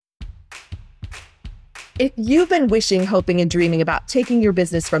If you've been wishing, hoping, and dreaming about taking your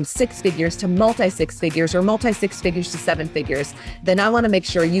business from 6 figures to multi-6 figures or multi-6 figures to 7 figures, then I want to make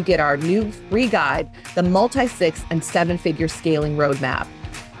sure you get our new free guide, the Multi-6 and 7-Figure Scaling Roadmap.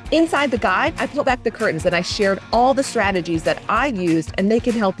 Inside the guide, I pulled back the curtains and I shared all the strategies that I used, and they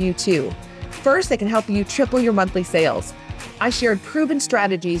can help you too. First, they can help you triple your monthly sales. I shared proven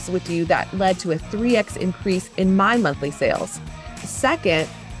strategies with you that led to a 3x increase in my monthly sales. Second,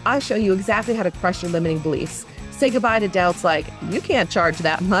 I show you exactly how to crush your limiting beliefs. Say goodbye to doubts like, you can't charge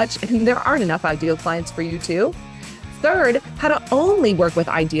that much, and there aren't enough ideal clients for you too. Third, how to only work with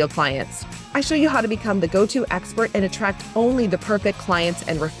ideal clients. I show you how to become the go-to expert and attract only the perfect clients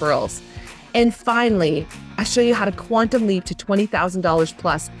and referrals. And finally, I show you how to quantum leap to $20,000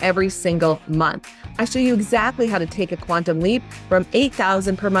 plus every single month. I show you exactly how to take a quantum leap from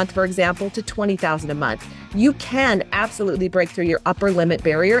 $8,000 per month, for example, to $20,000 a month. You can absolutely break through your upper limit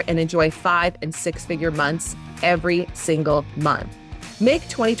barrier and enjoy 5- and 6-figure months every single month. Make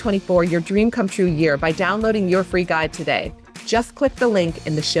 2024 your dream come true year by downloading your free guide today. Just click the link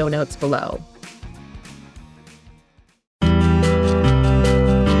in the show notes below.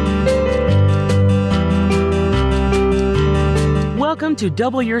 Welcome to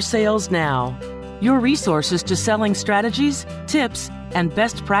Double Your Sales Now, your resources to selling strategies, tips, and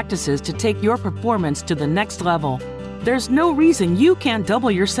best practices to take your performance to the next level. There's no reason you can't double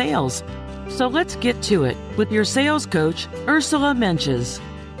your sales. So let's get to it with your sales coach, Ursula Mentjes.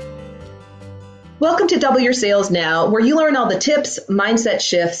 Welcome to Double Your Sales Now, where you learn all the tips, mindset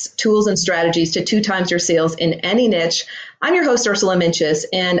shifts, tools, and strategies to 2 times your sales in any niche. I'm your host, Ursula Mentjes,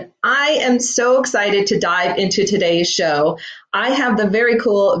 and I am so excited to dive into today's show. I have the very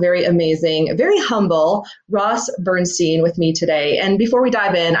cool, very amazing, very humble Ross Bernstein with me today. And before we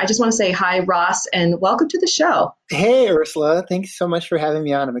dive in, I just want to say hi, Ross, and welcome to the show. Hey, Ursula. Thanks so much for having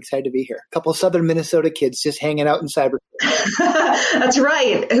me on. I'm excited to be here. A couple of Southern Minnesota kids just hanging out in cyber. That's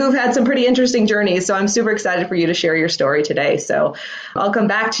right, who've had some pretty interesting journeys. So I'm super excited for you to share your story today. So I'll come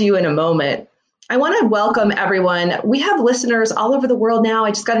back to you in a moment. I want to welcome everyone. We have listeners all over the world now.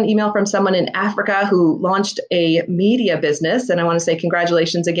 I just got an email from someone in Africa who launched a media business, and I want to say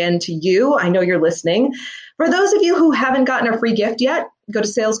congratulations again to you. I know you're listening. For those of you who haven't gotten a free gift yet, go to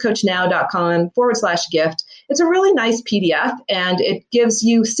salescoachnow.com/gift. It's a really nice PDF, and it gives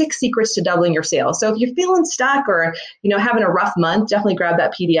you 6 secrets to doubling your sales. So if you're feeling stuck or having a rough month, definitely grab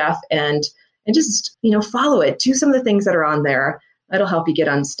that PDF and just follow it. Do some of the things that are on there. That'll help you get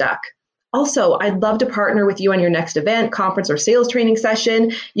unstuck. Also, I'd love to partner with you on your next event, conference, or sales training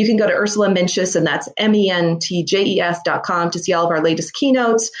session. You can go to Ursula Mentjes, and that's mentjes.com to see all of our latest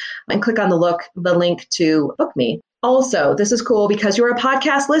keynotes and click on the link to book me. Also, this is cool because you're a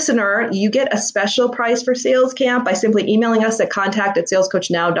podcast listener. You get a special price for Sales Camp by simply emailing us at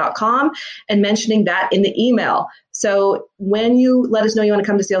contact@salescoachnow.com and mentioning that in the email. So when you let us know you want to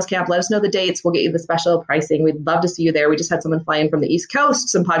come to Sales Camp, let us know the dates. We'll get you the special pricing. We'd love to see you there. We just had someone fly in from the East Coast,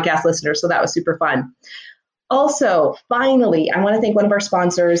 some podcast listeners, so that was super fun. Also, finally, I want to thank one of our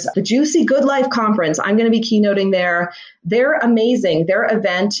sponsors, the Juicy Good Life Conference. I'm going to be keynoting there. They're amazing. Their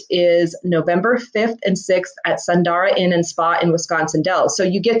event is November 5th and 6th at Sundara Inn and Spa in Wisconsin Dells. So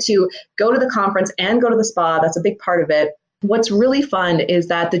you get to go to the conference and go to the spa. That's a big part of it. What's really fun is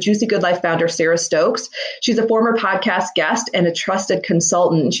that the Juicy Good Life founder, Sarah Stokes, she's a former podcast guest and a trusted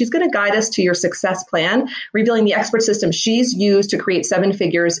consultant. She's going to guide us to your success plan, revealing the expert system she's used to create 7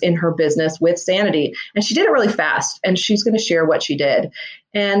 figures in her business with Sanity. And she did it really fast, and she's going to share what she did.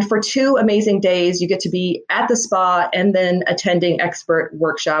 And for 2 amazing days, you get to be at the spa and then attending expert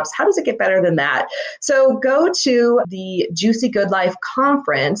workshops. How does it get better than that? So go to the Juicy Good Life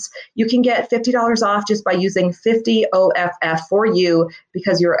conference. You can get $50 off just by using 50OFF for you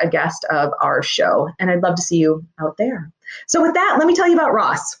because you're a guest of our show. And I'd love to see you out there. So with that, let me tell you about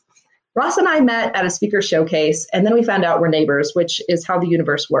Ross. Ross and I met at a speaker showcase, and then we found out we're neighbors, which is how the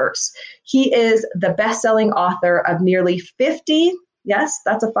universe works. He is the best-selling author of nearly 50 yes,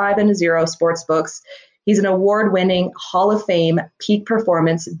 that's a 5 and a 0 sports books. He's an award-winning Hall of Fame peak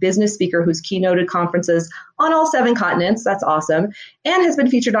performance business speaker who's keynoted conferences on all 7 continents. That's awesome. And has been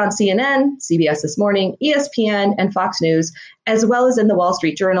featured on CNN, CBS This Morning, ESPN, and Fox News, as well as in the Wall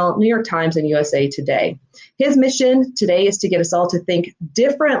Street Journal, New York Times, and USA Today. His mission today is to get us all to think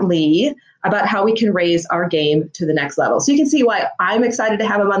differently about how we can raise our game to the next level. So you can see why I'm excited to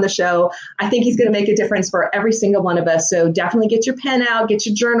have him on the show. I think he's going to make a difference for every single one of us. So definitely get your pen out, get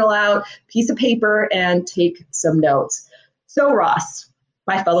your journal out, piece of paper, and take some notes. So Ross,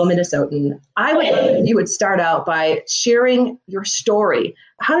 my fellow Minnesotan, I would love if you would start out by sharing your story.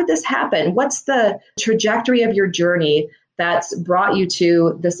 How did this happen? What's the trajectory of your journey that's brought you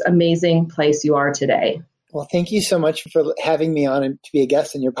to this amazing place you are today? Well, thank you so much for having me on and to be a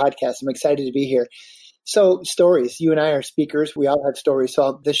guest on your podcast. I'm excited to be here. So stories, you and I are speakers. We all have stories.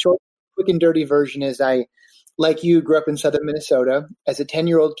 So the short, quick and dirty version is like you, grew up in southern Minnesota. As a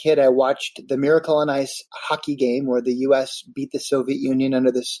 10-year-old kid, I watched the Miracle on Ice hockey game where the U.S. beat the Soviet Union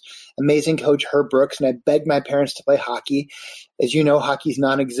under this amazing coach, Herb Brooks, and I begged my parents to play hockey. As you know, hockey's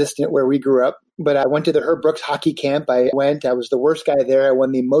non-existent where we grew up, but I went to the Herb Brooks hockey camp. I was the worst guy there. I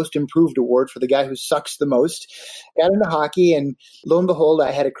won the Most Improved Award for the guy who sucks the most. Got into hockey, and lo and behold,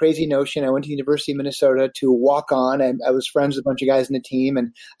 I had a crazy notion. I went to the University of Minnesota to walk on, and I was friends with a bunch of guys in the team,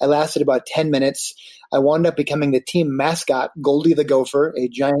 and I lasted about 10 minutes. I wound up becoming the team mascot, Goldie the Gopher, a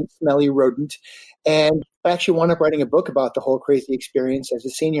giant smelly rodent. And I actually wound up writing a book about the whole crazy experience as a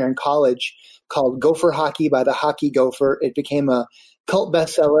senior in college called Gopher Hockey by the Hockey Gopher. It became a cult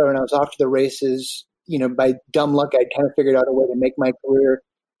bestseller, and I was off to the races. By dumb luck, I kind of figured out a way to make my career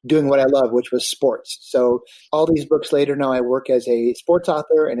doing what I love, which was sports. So all these books later, now I work as a sports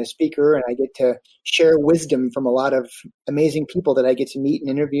author and a speaker, and I get to share wisdom from a lot of amazing people that I get to meet and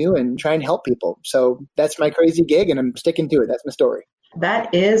interview and try and help people. So that's my crazy gig, and I'm sticking to it. That's my story.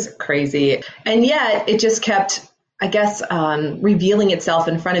 That is crazy. And yet it just kept, I guess, revealing itself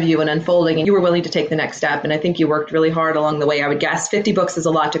in front of you and unfolding, and you were willing to take the next step. And I think you worked really hard along the way. I would guess 50 books is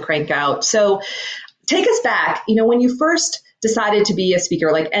a lot to crank out. So take us back, when you first decided to be a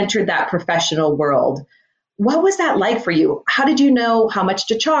speaker, like entered that professional world, what was that like for you? How did you know how much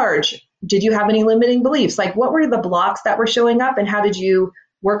to charge? Did you have any limiting beliefs? Like, what were the blocks that were showing up, and how did you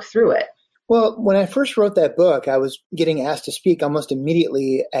work through it? Well, when I first wrote that book, I was getting asked to speak almost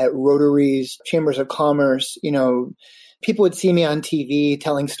immediately at Rotaries, Chambers of Commerce. People would see me on TV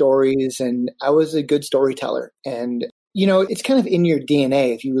telling stories, and I was a good storyteller. And it's kind of in your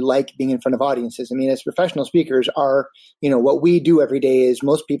DNA if you like being in front of audiences. I mean, as professional speakers what we do every day is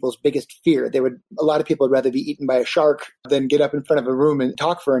most people's biggest fear. A lot of people would rather be eaten by a shark than get up in front of a room and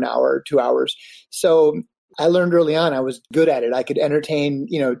talk for an hour or 2 hours. So I learned early on I was good at it. I could entertain,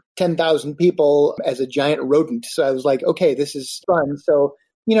 10,000 people as a giant rodent. So I was like, okay, this is fun. So,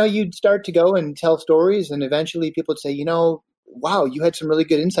 you'd start to go and tell stories, and eventually people would say, wow, you had some really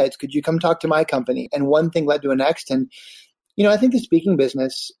good insights. Could you come talk to my company? And one thing led to the next. And, I think the speaking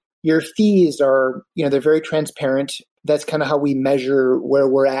business, your fees are, they're very transparent. That's kind of how we measure where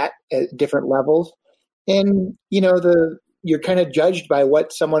we're at different levels. And, you're kind of judged by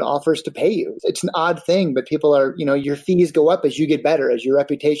what someone offers to pay you. It's an odd thing, but people are, your fees go up as you get better, as your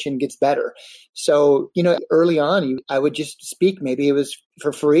reputation gets better. So, early on, I would just speak. Maybe it was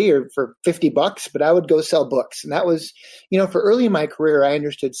for free or for $50, but I would go sell books. And that was, for early in my career, I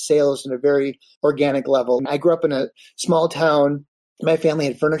understood sales in a very organic level. I grew up in a small town. My family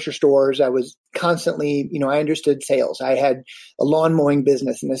had furniture stores. I was constantly, I understood sales. I had a lawn mowing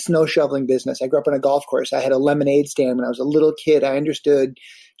business and a snow shoveling business. I grew up on a golf course. I had a lemonade stand when I was a little kid. I understood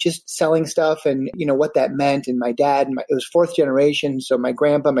just selling stuff and, what that meant. And my dad, it was fourth generation. So my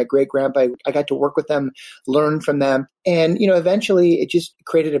grandpa, my great grandpa, I got to work with them, learn from them. And, eventually it just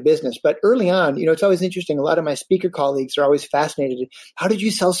created a business. But early on, it's always interesting. A lot of my speaker colleagues are always fascinated. How did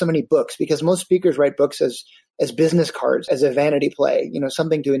you sell so many books? Because most speakers write books as business cards, as a vanity play,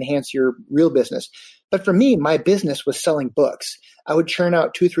 something to enhance your real business. But for me, my business was selling books. I would churn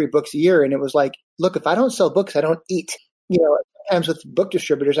out 2-3 books a year. And it was like, look, if I don't sell books, I don't eat. Sometimes with book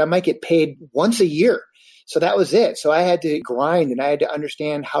distributors, I might get paid once a year. So that was it. So I had to grind, and I had to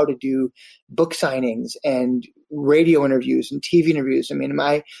understand how to do book signings and radio interviews and TV interviews. I mean,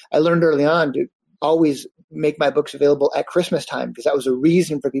 I learned early on to always make my books available at Christmas time, because that was a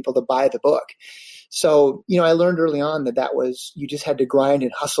reason for people to buy the book. So, I learned early on that was, you just had to grind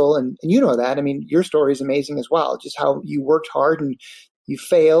and hustle. And that. I mean, your story is amazing as well. Just how you worked hard and you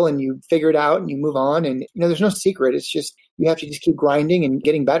fail and you figure it out and you move on. And, there's no secret. It's just, you have to just keep grinding and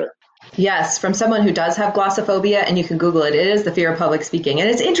getting better. Yes, from someone who does have glossophobia, and you can Google it, it is the fear of public speaking. And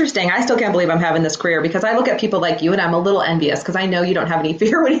it's interesting. I still can't believe I'm having this career, because I look at people like you and I'm a little envious, because I know you don't have any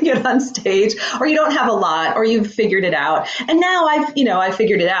fear when you get on stage, or you don't have a lot, or you've figured it out. And now I've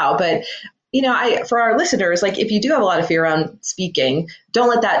figured it out. But for our listeners, like, if you do have a lot of fear around speaking, don't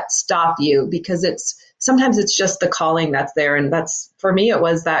let that stop you, because sometimes it's just the calling that's there. And for me, it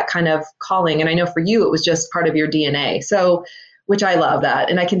was that kind of calling. And I know for you, it was just part of your DNA. So, which I love that.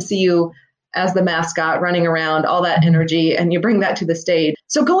 And I can see you as the mascot running around, all that energy, and you bring that to the stage.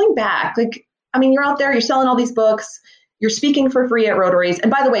 So going back, you're out there, you're selling all these books, you're speaking for free at Rotaries.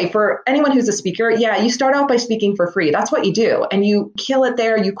 And by the way, for anyone who's a speaker, you start out by speaking for free. That's what you do. And you kill it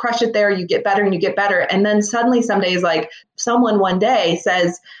there, you crush it there, you get better and you get better. And then suddenly some days, like, someone one day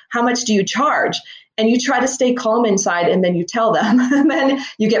says, how much do you charge? and you try to stay calm inside, and then you tell them, and then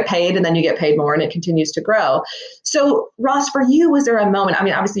you get paid, and then you get paid more, and it continues to grow. So Ross, for you, was there a moment, I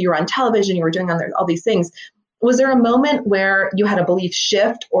mean, obviously you were on television, you were doing all these things. Was there a moment where you had a belief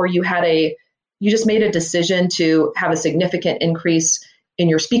shift, or you just made a decision to have a significant increase in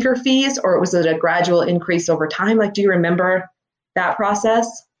your speaker fees, or was it a gradual increase over time? Like, do you remember that process?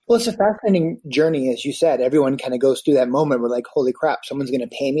 Well, it's a fascinating journey, as you said. Everyone kind of goes through that moment where like, holy crap, someone's going to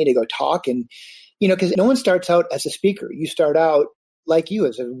pay me to go talk. And, because no one starts out as a speaker. You start out like you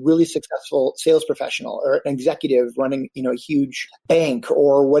as a really successful sales professional or an executive running, a huge bank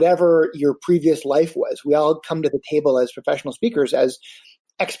or whatever your previous life was. We all come to the table as professional speakers as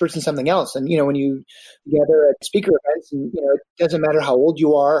experts in something else. And, when you gather at speaker events, and, it doesn't matter how old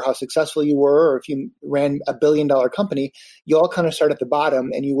you are, how successful you were, or if you ran a $1 billion company, you all kind of start at the bottom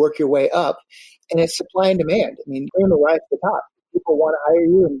and you work your way up. And it's supply and demand. I mean, you're going to rise to the top. People want to hire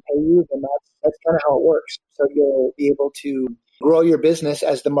you and pay you, and that's kind of how it works. So you'll be able to grow your business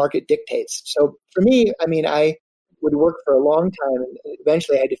as the market dictates. So for me, I would work for a long time, and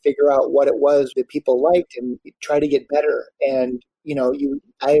eventually I had to figure out what it was that people liked and try to get better. And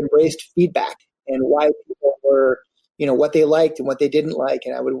I embraced feedback and why people were, what they liked and what they didn't like.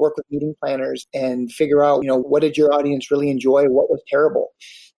 And I would work with meeting planners and figure out, what did your audience really enjoy? What was terrible?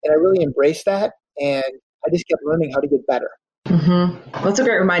 And I really embraced that. And I just kept learning how to get better. Mm-hmm. Well, that's a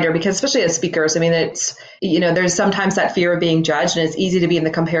great reminder, because especially as speakers, it's, there's sometimes that fear of being judged, and it's easy to be in the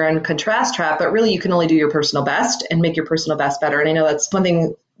compare and contrast trap, but really you can only do your personal best and make your personal best better. And I know that's one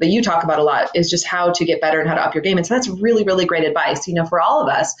thing that you talk about a lot, is just how to get better and how to up your game. And so that's really, really great advice, for all of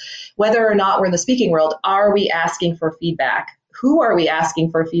us, whether or not we're in the speaking world. Are we asking for feedback? Who are we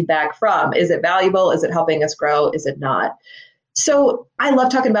asking for feedback from? Is it valuable? Is it helping us grow? Is it not? So I love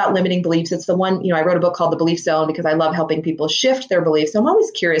talking about limiting beliefs. It's the one, I wrote a book called The Belief Zone because I love helping people shift their beliefs. So I'm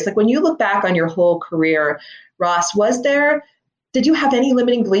always curious, like when you look back on your whole career, Ross, did you have any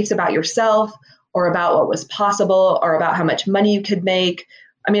limiting beliefs about yourself or about what was possible or about how much money you could make?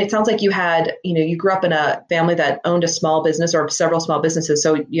 It sounds like you had, you grew up in a family that owned a small business or several small businesses.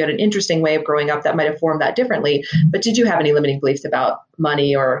 So you had an interesting way of growing up that might have formed that differently. But did you have any limiting beliefs about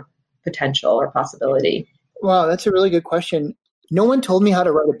money or potential or possibility? Wow, that's a really good question. No one told me how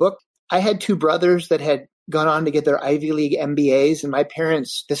to write a book. I had two brothers that had gone on to get their Ivy League MBAs, and my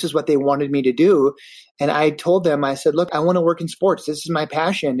parents, this is what they wanted me to do. And I told them, I said, look, I want to work in sports. This is my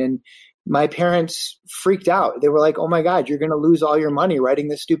passion. And my parents freaked out. They were like, oh my God, you're going to lose all your money writing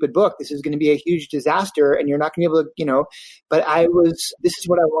this stupid book. This is going to be a huge disaster, and you're not going to be able to, but this is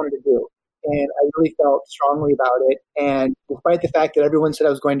what I wanted to do. And I really felt strongly about it. And despite the fact that everyone said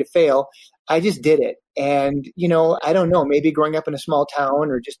I was going to fail, I just did it. And, I don't know, maybe growing up in a small town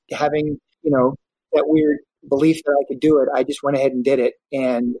or just having, that weird belief that I could do it, I just went ahead and did it.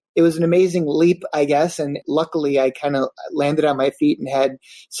 And it was an amazing leap, I guess. And luckily I kind of landed on my feet and had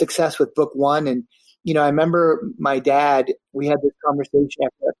success with book one. And, I remember my dad, we had this conversation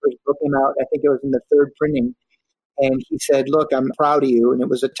after that first book came out. I think it was in the third printing. And he said, look, I'm proud of you. And it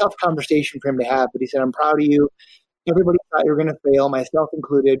was a tough conversation for him to have, but he said, I'm proud of you. Everybody thought you were going to fail, myself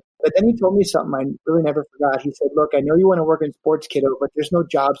included. But then he told me something I really never forgot. He said, look, I know you want to work in sports, kiddo, but there's no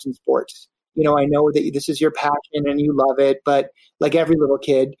jobs in sports. I know that this is your passion and you love it, but like every little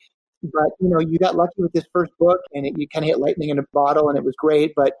kid. But, you got lucky with this first book and you kind of hit lightning in a bottle and it was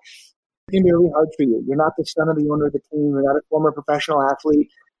great, but it's going to be really hard for you. You're not the son of the owner of the team. You're not a former professional athlete.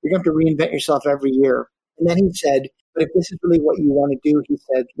 You're going to have to reinvent yourself every year. And then he said, but if this is really what you want to do, he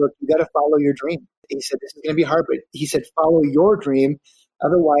said, look, you got to follow your dream. He said, this is going to be hard, but he said, follow your dream.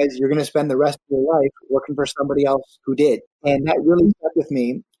 Otherwise, you're going to spend the rest of your life working for somebody else who did. And that really stuck with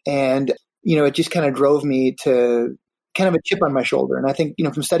me. And, it just kind of drove me to kind of a chip on my shoulder. And I think,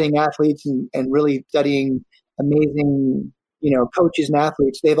 from studying athletes and really studying amazing, coaches and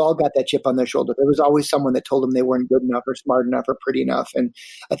athletes, they've all got that chip on their shoulder. There was always someone that told them they weren't good enough or smart enough or pretty enough. And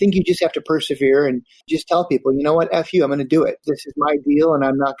I think you just have to persevere and just tell people, you know what, F you, I'm going to do it. This is my deal and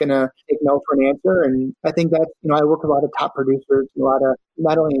I'm not going to take no for an answer. And I think that, I work with a lot of top producers, a lot of,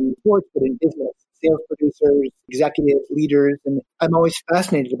 not only in sports, but in business, sales producers, executives, leaders. And I'm always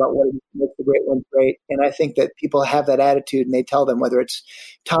fascinated about what makes the great ones great. And I think that people have that attitude and they tell them, whether it's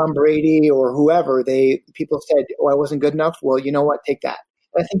Tom Brady or whoever, people said, oh, I wasn't good enough. Well, you know what? Take that.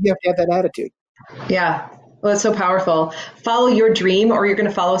 I think you have to have that attitude. Yeah. Well, it's so powerful. Follow your dream or you're going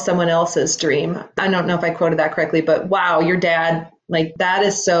to follow someone else's dream. I don't know if I quoted that correctly, but wow, your dad Like that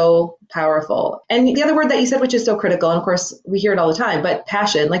is so powerful. And the other word that you said, which is so critical, and of course we hear it all the time, but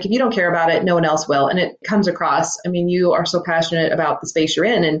passion, like if you don't care about it, no one else will. And it comes across. I mean, you are so passionate about the space you're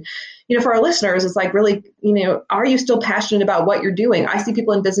in. And, for our listeners, it's like really, are you still passionate about what you're doing? I see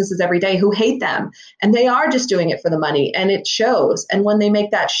people in businesses every day who hate them and they are just doing it for the money, and it shows. And when they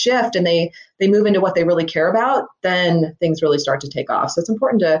make that shift and they move into what they really care about, then things really start to take off. So it's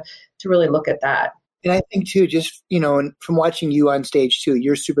important to really look at that. And I think too, just, from watching you on stage too,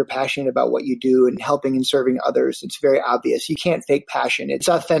 you're super passionate about what you do and helping and serving others. It's very obvious. You can't fake passion. It's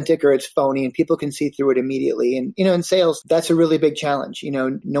authentic or it's phony and people can see through it immediately. And, in sales, that's a really big challenge.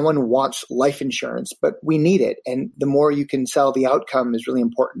 No one wants life insurance, but we need it. And the more you can sell, the outcome is really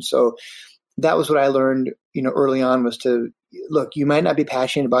important. So that was what I learned, early on, was to look, you might not be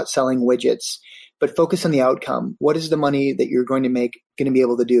passionate about selling widgets, but focus on the outcome. What is the money that you're going to make going to be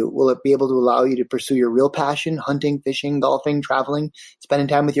able to do? Will it be able to allow you to pursue your real passion, hunting, fishing, golfing, traveling, spending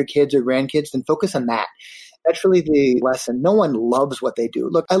time with your kids or grandkids? Then focus on that. That's really the lesson. No one loves what they do.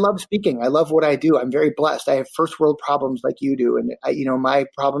 Look, I love speaking. I love what I do. I'm very blessed. I have first world problems like you do. And my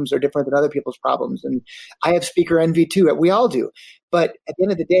problems are different than other people's problems. And I have speaker envy too. We all do. But at the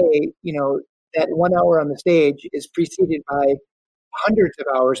end of the day, that 1 hour on the stage is preceded by hundreds of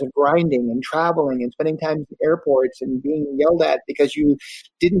hours of grinding and traveling and spending time in airports and being yelled at because you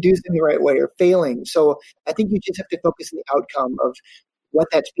didn't do something the right way or failing. So I think you just have to focus on the outcome of what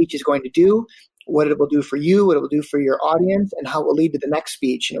that speech is going to do, what it will do for you, what it will do for your audience, and how it will lead to the next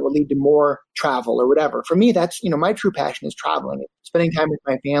speech, and it will lead to more travel or whatever. For me, that's, my true passion is traveling, spending time with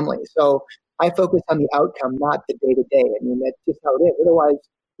my family. So I focus on the outcome, not the day-to-day. I mean, that's just how it is. Otherwise,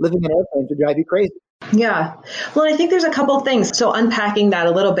 living in airplanes would drive you crazy. Yeah. Well, I think there's a couple of things. So unpacking that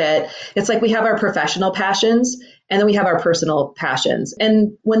a little bit, it's like we have our professional passions and then we have our personal passions.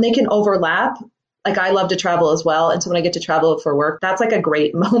 And when they can overlap, like I love to travel as well. And so when I get to travel for work, that's like a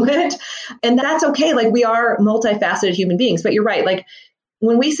great moment. And that's okay. Like we are multifaceted human beings, but you're right. Like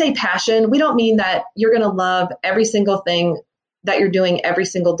when we say passion, we don't mean that you're going to love every single thing that you're doing every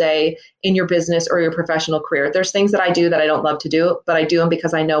single day in your business or your professional career. There's things that I do that I don't love to do, but I do them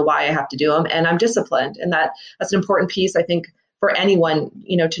because I know why I have to do them, and I'm disciplined. And that's an important piece, I think, for anyone,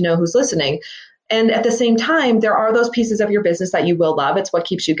 to know who's listening. And at the same time, there are those pieces of your business that you will love. It's what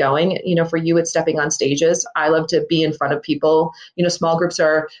keeps you going. For you, it's stepping on stages. I love to be in front of people. Small groups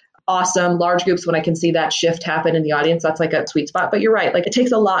are awesome. Large groups, when I can see that shift happen in the audience, that's like a sweet spot. But you're right. Like it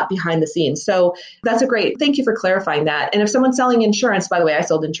takes a lot behind the scenes. So that's a great, thank you for clarifying that. And if someone's selling insurance, by the way, I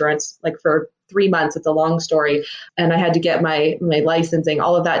sold insurance like for 3 months. It's a long story. And I had to get my licensing,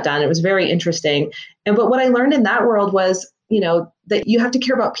 all of that done. It was very interesting. But what I learned in that world was, that you have to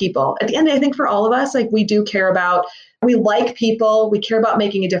care about people. At the end, I think for all of us, like we do care about, we like people, we care about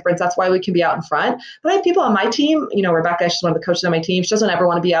making a difference. That's why we can be out in front. But I have people on my team, Rebecca, she's one of the coaches on my team. She doesn't ever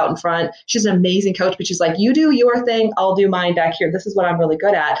want to be out in front. She's an amazing coach, but she's like, you do your thing, I'll do mine back here. This is what I'm really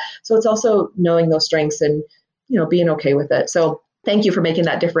good at. So it's also knowing those strengths and, being okay with it. So thank you for making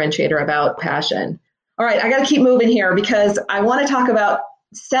that differentiator about passion. All right, I got to keep moving here because I want to talk about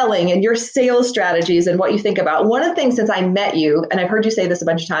selling and your sales strategies and what you think about. One of the things since I met you, and I've heard you say this a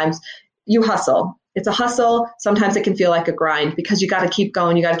bunch of times, you hustle. It's a hustle. Sometimes it can feel like a grind because you got to keep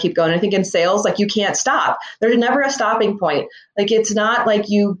going. You got to keep going. I think in sales, like you can't stop. There's never a stopping point. Like it's not like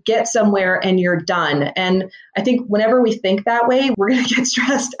you get somewhere and you're done. And I think whenever we think that way, we're going to get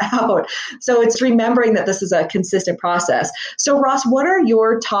stressed out. So it's remembering that this is a consistent process. So Ross, what are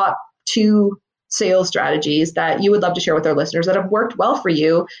your top 2 sales strategies that you would love to share with our listeners that have worked well for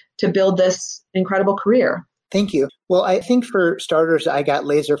you to build this incredible career? Thank you. Well, I think for starters, I got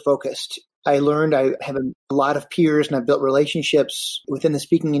laser focused. I learned I have a lot of peers and I've built relationships within the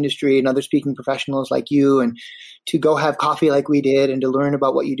speaking industry and other speaking professionals like you, and to go have coffee like we did and to learn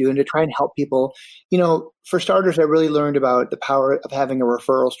about what you do and to try and help people. For starters, I really learned about the power of having a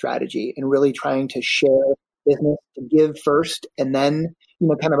referral strategy and really trying to share business, to give first, and then,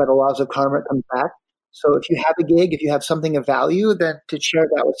 kind of by the laws of karma, it comes back. So if you have a gig, if you have something of value, then to share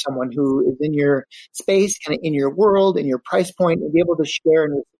that with someone who is in your space, kind of in your world, in your price point, and be able to share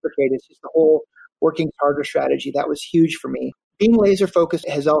and reciprocate. It's just the whole working harder strategy. That was huge for me. Being laser focused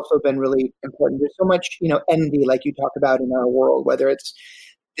has also been really important. There's so much, envy, like you talk about in our world, whether it's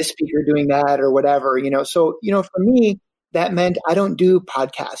this speaker doing that or whatever, So, for me, that meant I don't do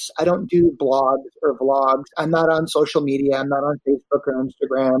podcasts. I don't do blogs or vlogs. I'm not on social media. I'm not on Facebook or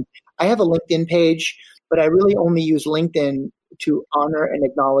Instagram. I have a LinkedIn page, but I really only use LinkedIn to honor and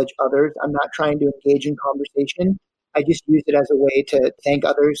acknowledge others. I'm not trying to engage in conversation. I just use it as a way to thank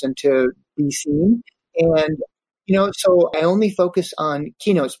others and to be seen. And, so I only focus on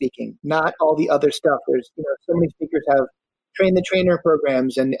keynote speaking, not all the other stuff. There's, so many speakers have train the trainer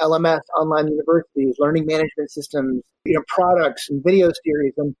programs and LMS online universities, learning management systems, products and video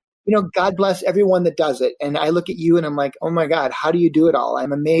series. And, God bless everyone that does it. And I look at you and I'm like, oh my God, how do you do it all?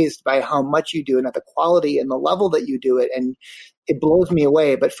 I'm amazed by how much you do and at the quality and the level that you do it. And it blows me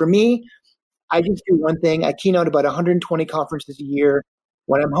away. But for me, I just do one thing. I keynote about 120 conferences a year.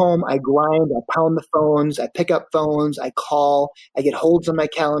 When I'm home, I grind, I pound the phones, I pick up phones, I call, I get holds on my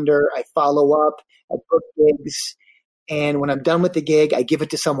calendar, I follow up, I book gigs. And when I'm done with the gig, I give it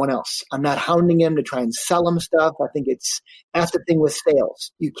to someone else. I'm not hounding them to try and sell them stuff. I think that's the thing with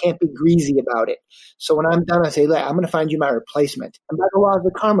sales. You can't be greasy about it. So when I'm done, I say, I'm going to find you my replacement. And by the laws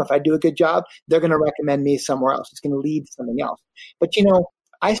of karma, if I do a good job, they're going to recommend me somewhere else. It's going to lead to something else. But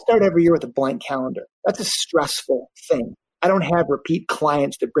I start every year with a blank calendar. That's a stressful thing. I don't have repeat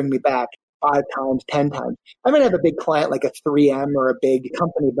clients that bring me back 5 times, 10 times. I might have a big client like a 3M or a big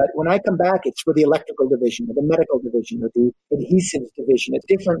company, but when I come back, it's for the electrical division or the medical division or the adhesives division, a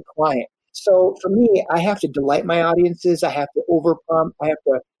different client. So for me, I have to delight my audiences. I have to over-prompt. I have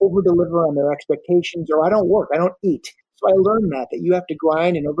to over-deliver on their expectations, or I don't work. I don't eat. So I learned that you have to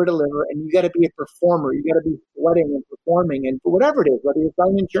grind and over-deliver, and you got to be a performer. You got to be sweating and performing, and for whatever it is, whether you're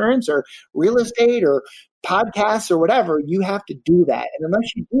selling insurance or real estate or podcasts or whatever, you have to do that. And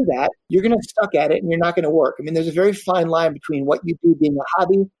unless you do that, you're going to stuck at it and you're not going to work. I mean, there's a very fine line between what you do being a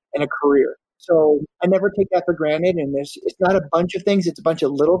hobby and a career. So I never take that for granted. And it's not a bunch of things. It's a bunch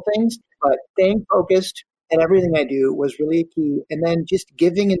of little things, but staying focused and everything I do was really key. And then just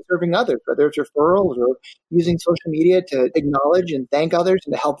giving and serving others, whether it's referrals or using social media to acknowledge and thank others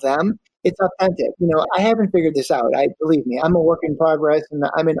and to help them. It's authentic. I haven't figured this out. Believe me, I'm a work in progress and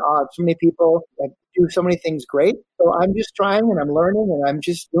I'm in awe of so many people that do so many things great. So I'm just trying and I'm learning and I'm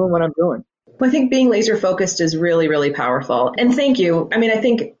just doing what I'm doing. Well, I think being laser focused is really, really powerful. And thank you. I mean, I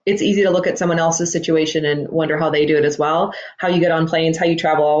think it's easy to look at someone else's situation and wonder how they do it as well, how you get on planes, how you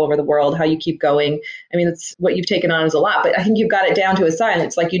travel all over the world, how you keep going. I mean, it's what you've taken on is a lot, but I think you've got it down to a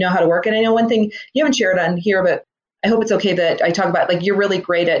science. Like, how to work. And I know one thing you haven't shared on here, but I hope it's okay that I talk about, like, you're really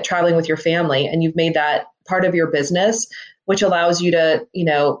great at traveling with your family and you've made that part of your business, which allows you to,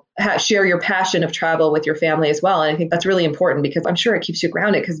 share your passion of travel with your family as well. And I think that's really important because I'm sure it keeps you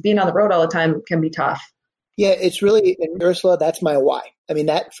grounded because being on the road all the time can be tough. Yeah, it's really, and Ursula, that's my why. I mean,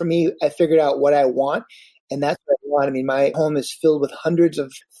 that for me, I figured out what I want. And that's what I want. I mean, my home is filled with hundreds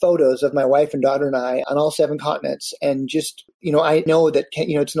of photos of my wife and daughter and I on all 7 continents. And just, I know that,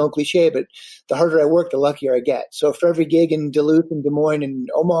 it's an old cliche, but the harder I work, the luckier I get. So for every gig in Duluth and Des Moines and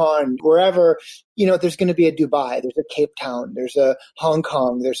Omaha and wherever, there's going to be a Dubai, there's a Cape Town, there's a Hong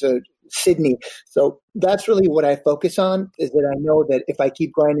Kong, there's a Sydney. So that's really what I focus on, is that I know that if I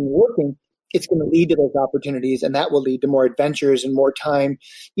keep grinding and working, it's going to lead to those opportunities, and that will lead to more adventures and more time,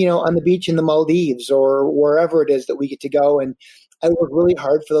 on the beach in the Maldives or wherever it is that we get to go. And I work really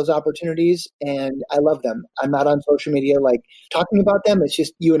hard for those opportunities and I love them. I'm not on social media like talking about them. It's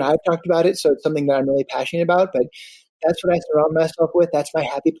just you and I have talked about it. So it's something that I'm really passionate about, but that's what I surround myself with. That's my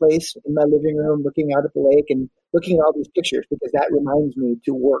happy place in my living room, looking out at the lake and looking at all these pictures, because that reminds me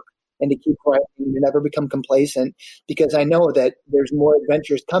to work and to keep quiet and to never become complacent, because I know that there's more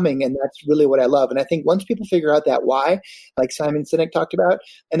adventures coming, and that's really what I love. And I think once people figure out that why, like Simon Sinek talked about,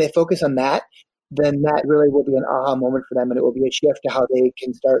 and they focus on that, then that really will be an aha moment for them, and it will be a shift to how they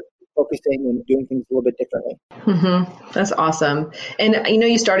can start focusing and doing things a little bit differently. Mm-hmm. That's awesome. And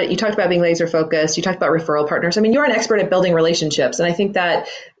you talked about being laser focused. You talked about referral partners. I mean, you're an expert at building relationships. And I think that,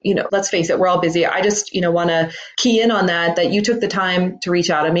 let's face it, we're all busy. I just, want to key in on that you took the time to reach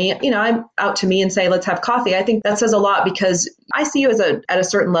out to me. I'm out to me and say, let's have coffee. I think that says a lot because I see you at a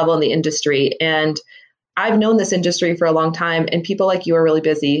certain level in the industry. And I've known this industry for a long time, and people like you are really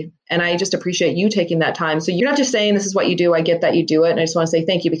busy. And I just appreciate you taking that time. So you're not just saying this is what you do. I get that you do it. And I just want to say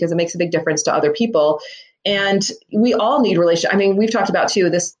thank you, because it makes a big difference to other people. And we all need relationships. I mean, we've talked about too,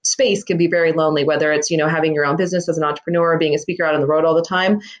 this space can be very lonely, whether it's, having your own business as an entrepreneur, being a speaker out on the road all the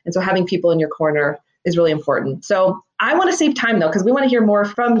time. And so having people in your corner is really important. So I want to save time though, because we want to hear more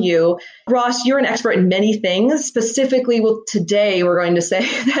from you. Ross, you're an expert in many things. Specifically, today we're going to say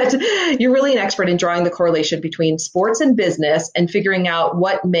that you're really an expert in drawing the correlation between sports and business and figuring out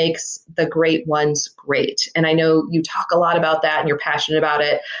what makes the great ones great. And I know you talk a lot about that and you're passionate about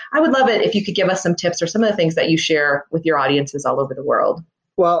it. I would love it if you could give us some tips or some of the things that you share with your audiences all over the world.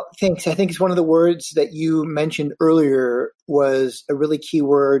 Well, thanks. I think it's one of the words that you mentioned earlier was a really key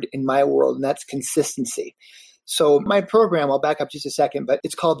word in my world, and that's consistency. So my program, I'll back up just a second, but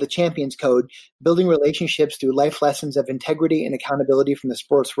it's called the Champions Code, Building Relationships Through Life Lessons of Integrity and Accountability from the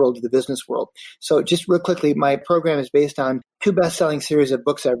Sports World to the Business World. So just real quickly, my program is based on 2 best-selling series of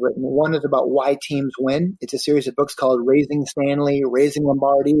books I've written. One is about why teams win. It's a series of books called Raising Stanley, Raising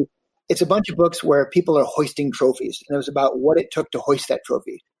Lombardi. It's a bunch of books where people are hoisting trophies, and it was about what it took to hoist that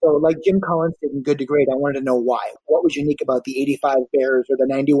trophy. So like Jim Collins did in Good to Great, I wanted to know why. What was unique about the 85 Bears or the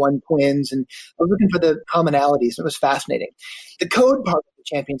 91 Twins? And I was looking for the commonalities, and it was fascinating. The code part of the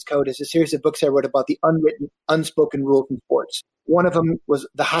Champions Code is a series of books I wrote about the unwritten, unspoken rules in sports. One of them was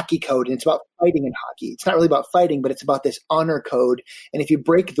the hockey code, and it's about fighting in hockey. It's not really about fighting, but it's about this honor code. And if you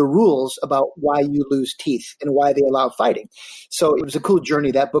break the rules about why you lose teeth and why they allow fighting. So it was a cool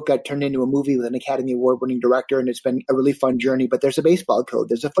journey. That book got turned into a movie with an Academy Award-winning director, and it's been a really fun journey. But there's a baseball code.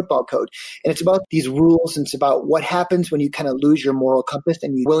 There's a football code. And it's about these rules, and it's about what happens when you kind of lose your moral compass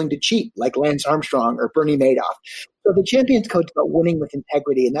and you're willing to cheat, like Lance Armstrong or Bernie Madoff. So the Champions Code is about winning with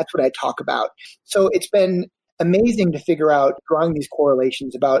integrity, and that's what I talk about. So it's been amazing to figure out, drawing these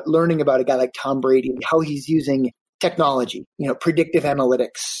correlations about learning about a guy like Tom Brady and how he's using technology, predictive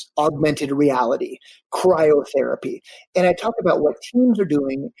analytics, augmented reality, cryotherapy. And I talk about what teams are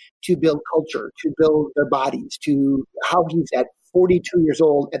doing to build culture, to build their bodies, to how he's at 42 years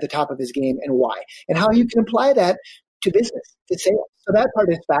old at the top of his game and why, and how you can apply that to business, to sales. So that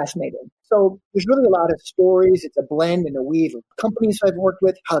part is fascinating. So there's really a lot of stories. It's a blend and a weave of companies I've worked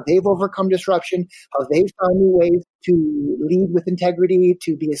with, how they've overcome disruption, how they've found new ways to lead with integrity,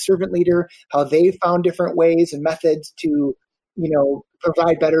 to be a servant leader, how they've found different ways and methods to,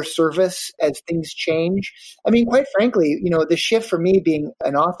 provide better service as things change. I mean, quite frankly, the shift for me being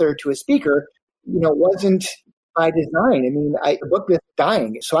an author to a speaker, wasn't by design. I mean, the book is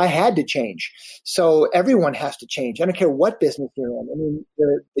dying, so I had to change. So everyone has to change. I don't care what business you're in. I mean,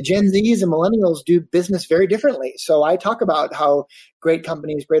 the Gen Zs and millennials do business very differently. So I talk about how great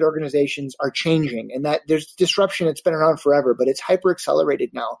companies, great organizations are changing, and that there's disruption. It's been around forever, but it's hyper accelerated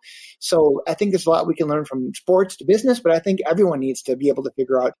now. So I think there's a lot we can learn from sports to business, but I think everyone needs to be able to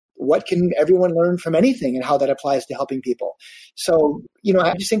figure out what can everyone learn from anything and how that applies to helping people. So,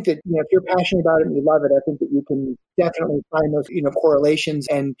 I just think that, if you're passionate about it and you love it, I think that you can definitely find those, correlations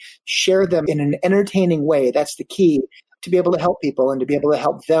and share them in an entertaining way. That's the key, to be able to help people and to be able to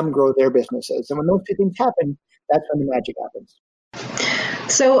help them grow their businesses. And when those two things happen, that's when the magic happens.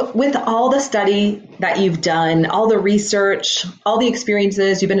 So with all the study that you've done, all the research, all the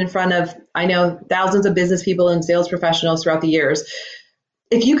experiences, you've been in front of, I know, thousands of business people and sales professionals throughout the years.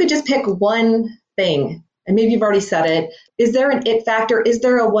 If you could just pick one thing, and maybe you've already said it, is there an it factor? Is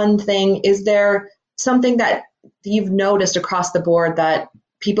there a one thing? Is there something that you've noticed across the board that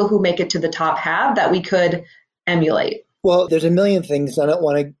people who make it to the top have that we could emulate? Well, there's a million things. I don't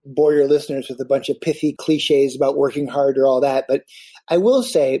want to bore your listeners with a bunch of pithy cliches about working hard or all that. But I will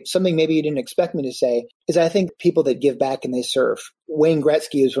say something maybe you didn't expect me to say is I think people that give back and they serve. Wayne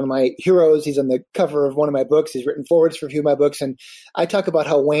Gretzky is one of my heroes. He's on the cover of one of my books. He's written forwards for a few of my books. And I talk about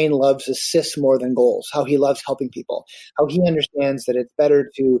how Wayne loves assists more than goals, how he loves helping people, how he understands that it's better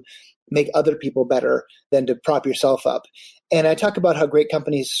to make other people better than to prop yourself up. And I talk about how great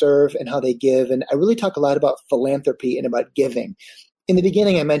companies serve and how they give. And I really talk a lot about philanthropy and about giving. In the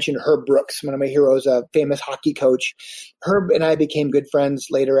beginning, I mentioned Herb Brooks, one of my heroes, a famous hockey coach. Herb and I became good friends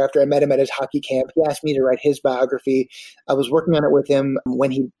later after I met him at his hockey camp. He asked me to write his biography. I was working on it with him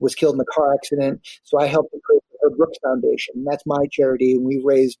when he was killed in a car accident. So I helped him create the Herb Brooks Foundation. That's my charity. And we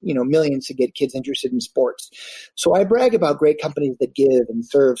raised, millions to get kids interested in sports. So I brag about great companies that give and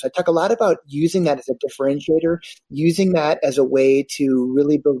serve. So I talk a lot about using that as a differentiator, using that as a way to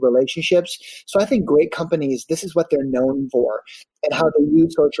really build relationships. So I think great companies, this is what they're known for, and how they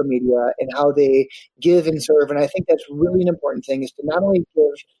use social media and how they give and serve. And I think that's really an important thing, is to not only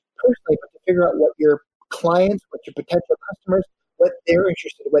give personally, but to figure out what your clients, what your potential customers, what they're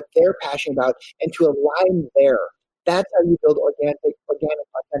interested in, what they're passionate about, and to align there. That's how you build organic,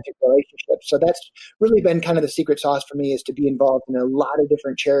 authentic relationships. So that's really been kind of the secret sauce for me, is to be involved in a lot of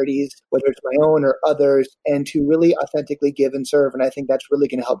different charities, whether it's my own or others, and to really authentically give and serve. And I think that's really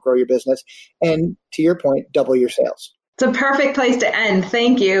going to help grow your business. And to your point, double your sales. It's a perfect place to end.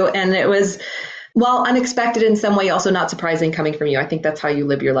 Thank you. And it was, well, unexpected in some way, also not surprising coming from you. I think that's how you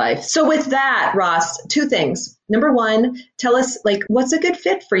live your life. So with that, Ross, two things. Number one, tell us, what's a good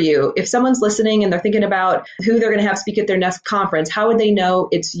fit for you? If someone's listening and they're thinking about who they're going to have speak at their next conference, how would they know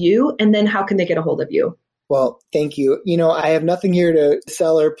it's you? And then how can they get a hold of you? Well, thank you. I have nothing here to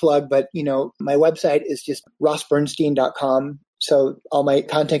sell or plug, but, my website is just rossbernstein.com. So all my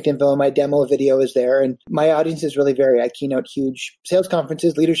contact info, my demo video is there. And my audiences really vary. I keynote huge sales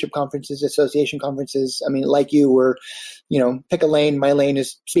conferences, leadership conferences, association conferences. I mean, like you were, pick a lane. My lane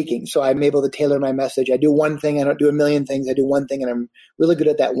is speaking. So I'm able to tailor my message. I do one thing. I don't do a million things. I do one thing, and I'm really good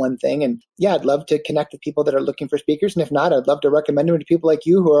at that one thing. And yeah, I'd love to connect with people that are looking for speakers. And if not, I'd love to recommend them to people like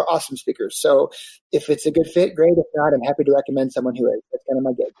you who are awesome speakers. So if it's a good fit, great. If not, I'm happy to recommend someone who is. That's kind of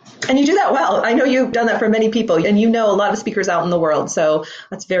my gig. And you do that well. I know you've done that for many people, and you know a lot of speakers out in the world. So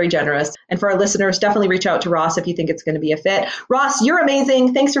that's very generous. And for our listeners, definitely reach out to Ross if you think it's going to be a fit. Ross, you're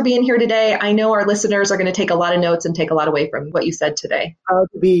amazing. Thanks for being here today. I know our listeners are going to take a lot of notes and take a lot away from what you said today. Proud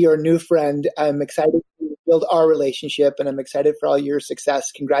to be your new friend. I'm excited to build our relationship, and I'm excited for all your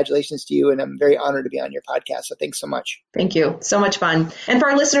success. Congratulations to you, and I'm very honored to be on your podcast. So thanks so much. Thank you. So much fun. And for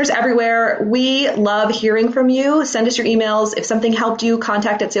our listeners everywhere, we love hearing from you. Send us your emails. If something helped you,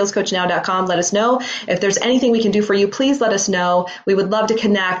 contact@salescoachnow.com. Let us know. If there's anything we can do for you, please let us know. We would love to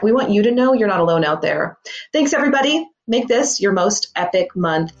connect. We want you to know you're not alone out there. Thanks, everybody. Make this your most epic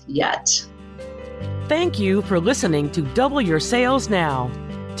month yet. Thank you for listening to Double Your Sales Now.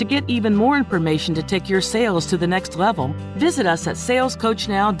 To get even more information to take your sales to the next level, visit us at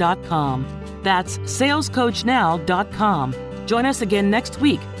salescoachnow.com. That's salescoachnow.com. Join us again next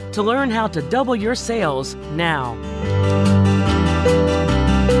week to learn how to double your sales now.